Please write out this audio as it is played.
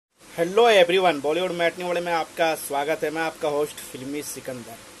Hello everyone, Bollywood matinee वाले में आपका स्वागत है। मैं आपका होस्ट फिल्मी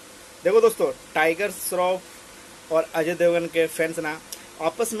सिकंदर। देखो दोस्तों, टाइगर श्रॉफ और अजय देवगन के फैंस ना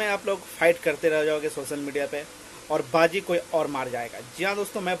आपस में आप लोग फाइट करते रह जाओगे सोशल मीडिया पे और बाजी कोई और मार जाएगा। जी हाँ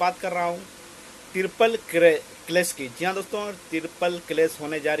दोस्तों, मैं बात कर रहा हूँ ट्रिपल क्लैश की। जी हाँ दोस्तों, ट्रिपल क्लैश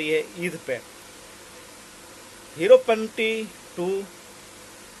होने जा रही है ईद पे। Heropanti 2,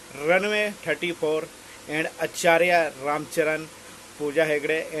 runway 34 and Acharya Ramcharan, Pooja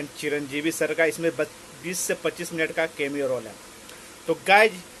Hegde and Chiranjeevi sir का इसमें 20 से 25 मिनट का कैमियो रोल है। तो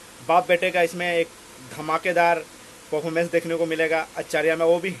गाइज, बाप बेटे का इसमें एक धमाकेदार परफॉर्मेंस देखने को मिलेगा आचार्य में,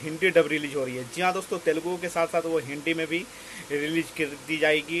 वो भी हिंदी डब रिलीज हो रही है। जी हाँ दोस्तों, तेलुगु के साथ साथ वो हिंदी में भी रिलीज कर दी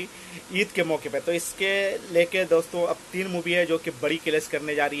जाएगी ईद के मौके पे। तो इसके लेके दोस्तों अब 3 मूवी है जो कि बड़ी क्लैश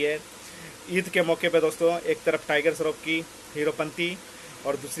करने जा रही है ईद के मौके पे। दोस्तों, एक तरफ टाइगर श्रॉफ की हीरोपंती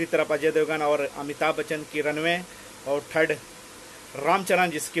और दूसरी तरफ अजय देवगन और अमिताभ बच्चन की रनवे, और थर्ड रामचरण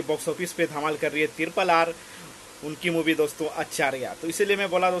जिसकी बॉक्स ऑफिस पे धमाल कर रही है RRR, उनकी मूवी दोस्तों आचार्य। तो इसीलिए मैं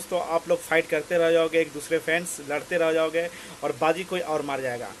बोला दोस्तों, आप लोग फाइट करते रह जाओगे, एक दूसरे फैंस लड़ते रह जाओगे और बाजी कोई और मार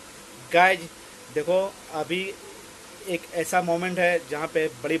जाएगा। गाइज देखो, अभी एक ऐसा मोमेंट है जहाँ पे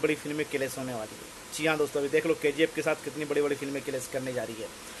बड़ी बड़ी फिल्में क्लैश होने वाली है। जी हाँ दोस्तों, अभी देख लो KGF के साथ कितनी बड़ी बड़ी फिल्में क्लैश करने जा रही है।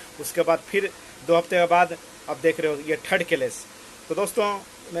 उसके बाद फिर 2 हफ्ते के बाद अब देख रहे हो ये थर्ड क्लैश। तो दोस्तों,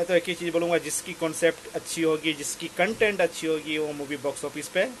 मैं तो एक ही चीज़ बोलूँगा, जिसकी कॉन्सेप्ट अच्छी होगी, जिसकी कंटेंट अच्छी होगी, वो मूवी बॉक्स ऑफिस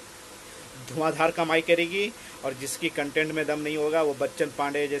पे धुआंधार कमाई करेगी, और जिसकी कंटेंट में दम नहीं होगा वो बच्चन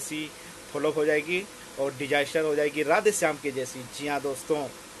पांडे जैसी फ्लॉप हो जाएगी और डिजास्टर हो जाएगी राधे श्याम की जैसी। जी हाँ दोस्तों,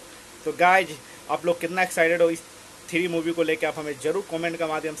 तो गाइज आप लोग कितना एक्साइटेड हो इस 3 मूवी को लेकर, आप हमें जरूर कमेंट के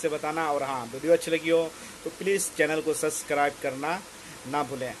माध्यम से बताना। और हाँ, वीडियो अच्छी लगी हो तो प्लीज़ चैनल को सब्सक्राइब करना ना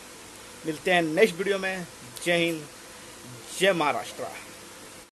भूलें। मिलते हैं नेक्स्ट वीडियो में। जय हिंद, जय महाराष्ट्र।